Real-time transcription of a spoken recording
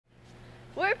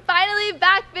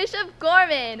Bishop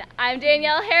Gorman. I'm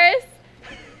Danielle Harris,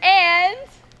 and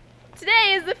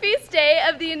today is the feast day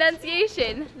of the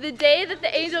Annunciation, the day that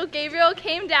the angel Gabriel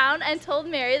came down and told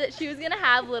Mary that she was going to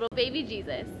have little baby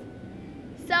Jesus.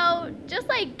 So, just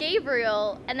like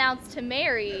Gabriel announced to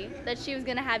Mary that she was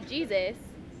going to have Jesus,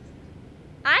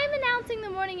 I'm announcing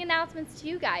the morning announcements to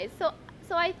you guys. So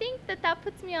I think that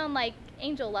puts me on like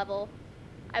angel level,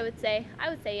 I would say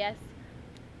yes.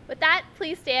 With that,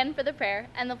 please stand for the prayer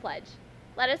and the pledge.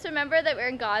 Let us remember that we're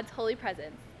in God's holy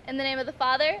presence. In the name of the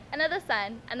Father, and of the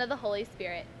Son, and of the Holy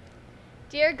Spirit.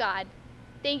 Dear God,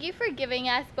 thank you for giving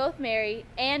us both Mary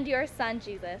and your Son,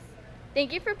 Jesus.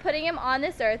 Thank you for putting him on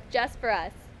this earth just for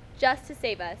us, just to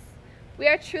save us. We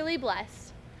are truly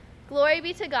blessed. Glory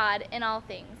be to God in all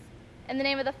things. In the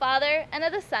name of the Father, and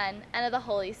of the Son, and of the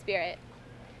Holy Spirit.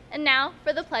 And now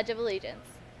for the Pledge of Allegiance.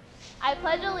 I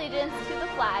pledge allegiance to the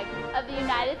flag of the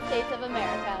United States of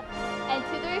America and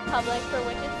to the republic for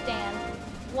which it stands,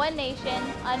 one nation,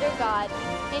 under God,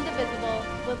 indivisible,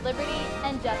 with liberty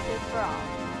and justice for all.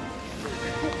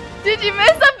 Did you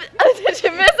miss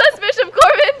us, Bishop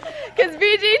Gorman? Because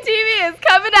BGTV is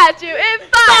coming at you in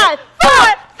 5,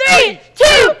 4, 3,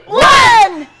 2,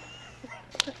 1!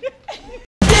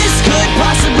 This could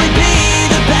possibly be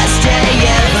the best day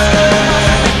ever.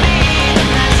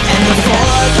 And the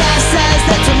forecast says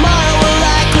that tomorrow will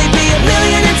likely be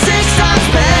 1,000,006 times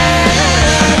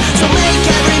better. So make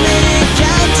every minute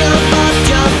count, jump up,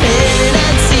 jump in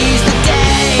and seize the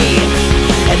day.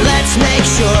 And let's make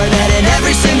sure that in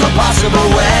every single possible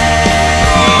way,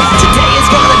 today is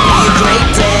gonna be a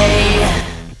great day.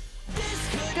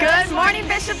 Good morning,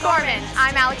 Bishop Gorman.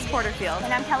 I'm Alex Porterfield.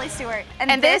 And I'm Kellie Stewart.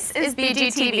 And this is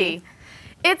BGTV.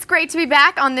 It's great to be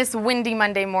back on this windy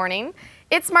Monday morning.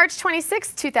 It's March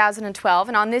 26, 2012,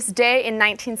 and on this day in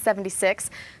 1976,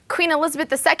 Queen Elizabeth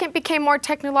II became more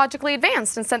technologically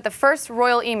advanced and sent the first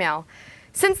royal email.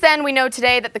 Since then, we know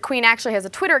today that the Queen actually has a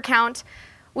Twitter account.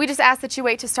 We just ask that you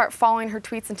wait to start following her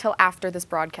tweets until after this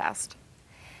broadcast.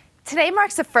 Today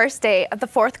marks the first day of the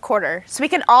fourth quarter, so we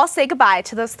can all say goodbye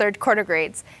to those third quarter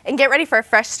grades and get ready for a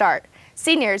fresh start.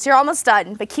 Seniors, you're almost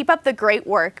done, but keep up the great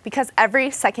work because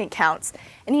every second counts,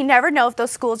 and you never know if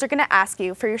those schools are going to ask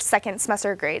you for your second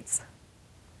semester grades.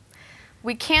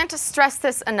 We can't stress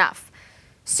this enough.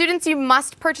 Students, you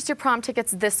must purchase your prom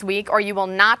tickets this week or you will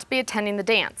not be attending the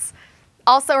dance.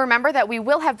 Also, remember that we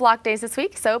will have block days this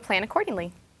week, so plan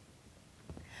accordingly.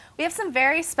 We have some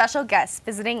very special guests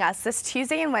visiting us this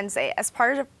Tuesday and Wednesday as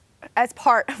part of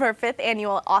our 5th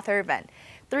annual author event.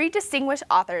 3 distinguished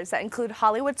authors that include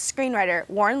Hollywood screenwriter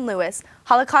Warren Lewis,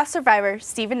 Holocaust survivor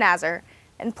Stephen Nazar,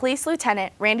 and Police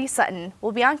Lieutenant Randy Sutton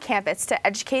will be on campus to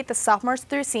educate the sophomores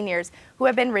through seniors who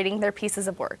have been reading their pieces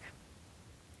of work.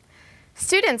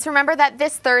 Students, remember that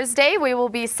this Thursday we will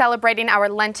be celebrating our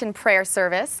Lenten prayer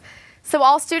service, so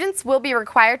all students will be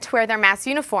required to wear their mass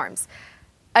uniforms.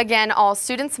 Again, all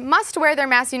students must wear their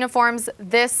mass uniforms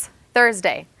this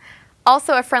Thursday.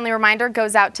 Also, a friendly reminder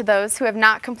goes out to those who have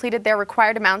not completed their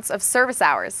required amounts of service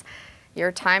hours.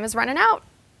 Your time is running out.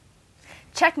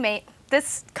 Checkmate.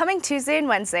 This coming Tuesday and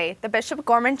Wednesday, the Bishop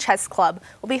Gorman Chess Club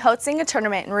will be hosting a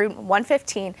tournament in room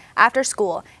 115 after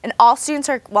school, and all students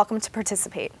are welcome to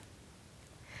participate.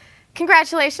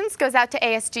 Congratulations goes out to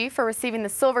ASG for receiving the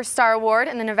Silver Star Award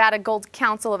and the Nevada Gold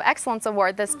Council of Excellence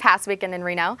Award this past weekend in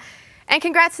Reno. And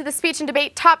congrats to the speech and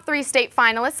debate top 3 state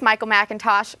finalists, Michael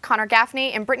McIntosh, Connor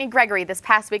Gaffney, and Brittany Gregory this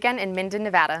past weekend in Minden,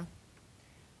 Nevada.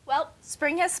 Well,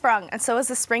 spring has sprung, and so is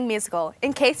the spring musical.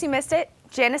 In case you missed it,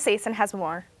 Janice Asen has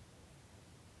more.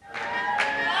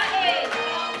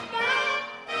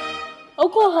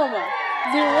 Oklahoma,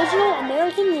 the original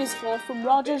American musical from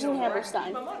Rodgers and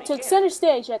Hammerstein, took center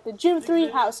stage at the Jim III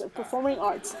House of Performing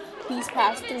Arts these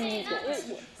past 3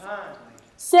 weekends.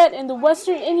 Set in the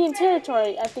Western Indian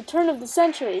Territory at the turn of the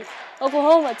century,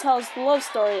 Oklahoma tells the love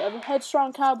story of a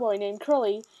headstrong cowboy named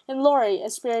Curly and Lori, a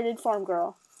spirited farm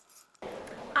girl.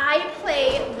 I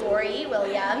play Lori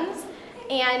Williams,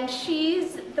 and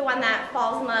she's the one that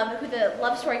falls in love, who the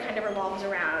love story kind of revolves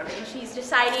around, and she's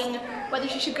deciding whether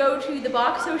she should go to the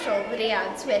Bach Social, the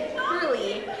dance, with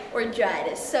Curly or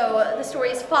Judd. So the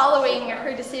story is following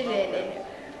her decision and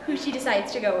who she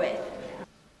decides to go with.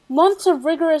 Months of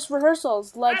rigorous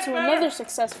rehearsals led to another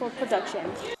successful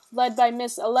production. Led by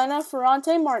Miss Elena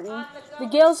Ferrante Martin, the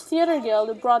Gales Theater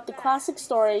Guild brought the classic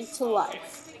story to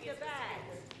life.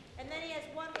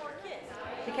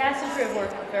 The cast and crew have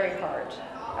worked very hard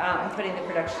in putting the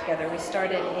production together. We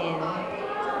started in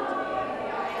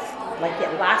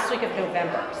last week of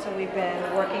November, so we've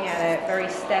been working at it very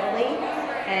steadily,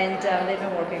 and they've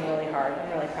been working really hard.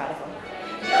 I'm really proud of them.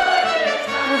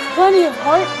 With plenty of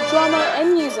heart, drama,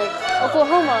 and music,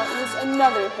 Oklahoma was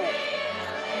another hit.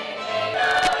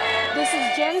 This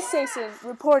is Janice Sason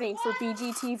reporting for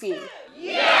BGTV.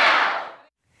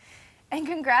 And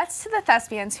congrats to the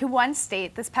Thespians who won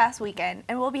state this past weekend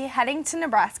and will be heading to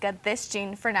Nebraska this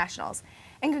June for nationals.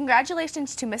 And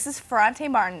congratulations to Mrs. Ferrante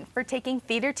Martin for taking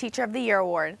Theater Teacher of the Year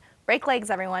award. Break legs,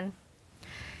 everyone.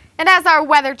 And as our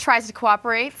weather tries to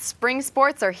cooperate, spring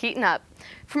sports are heating up.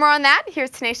 For more on that,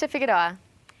 here's Taneisha Figueroa.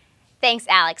 Thanks,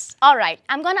 Alex. All right,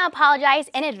 I'm going to apologize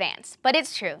in advance, but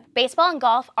it's true. Baseball and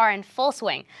golf are in full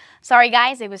swing. Sorry,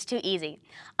 guys, it was too easy.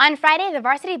 On Friday, the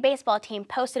varsity baseball team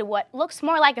posted what looks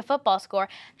more like a football score,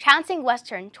 trouncing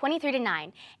Western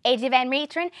 23-9. AJ Van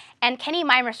Meteren and Kenny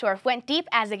Meimersdorf went deep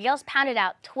as the Gales pounded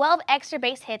out 12 extra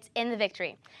base hits in the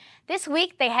victory. This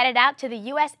week, they headed out to the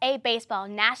USA Baseball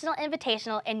National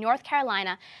Invitational in North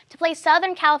Carolina to play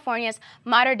Southern California's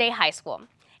Mater Dei High School.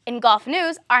 In golf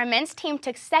news, our men's team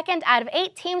took second out of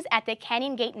 8 teams at the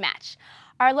Canyon Gate match.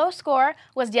 Our low scorer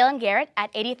was Dylan Garrett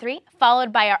at 83,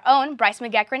 followed by our own Bryce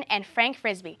McGeckran and Frank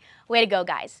Frisbee. Way to go,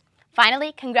 guys.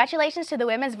 Finally, congratulations to the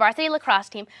women's varsity lacrosse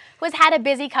team, who has had a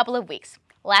busy couple of weeks.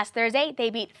 Last Thursday,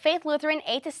 they beat Faith Lutheran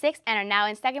 8-6 and are now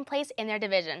in second place in their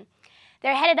division.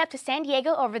 They're headed up to San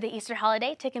Diego over the Easter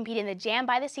holiday to compete in the Jam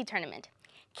by the Sea tournament.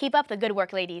 Keep up the good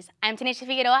work, ladies. I'm Taneisha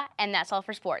Figueroa, and that's all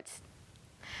for sports.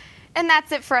 And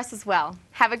that's it for us as well.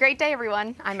 Have a great day,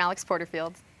 everyone. I'm Alex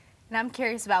Porterfield. And I'm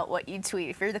curious about what you tweet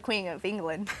if you're the Queen of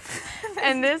England.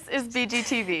 And this is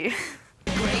BGTV.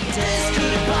 Great day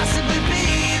could possibly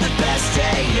be the best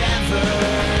day ever.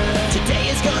 Today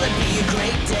is gonna be a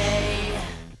great day.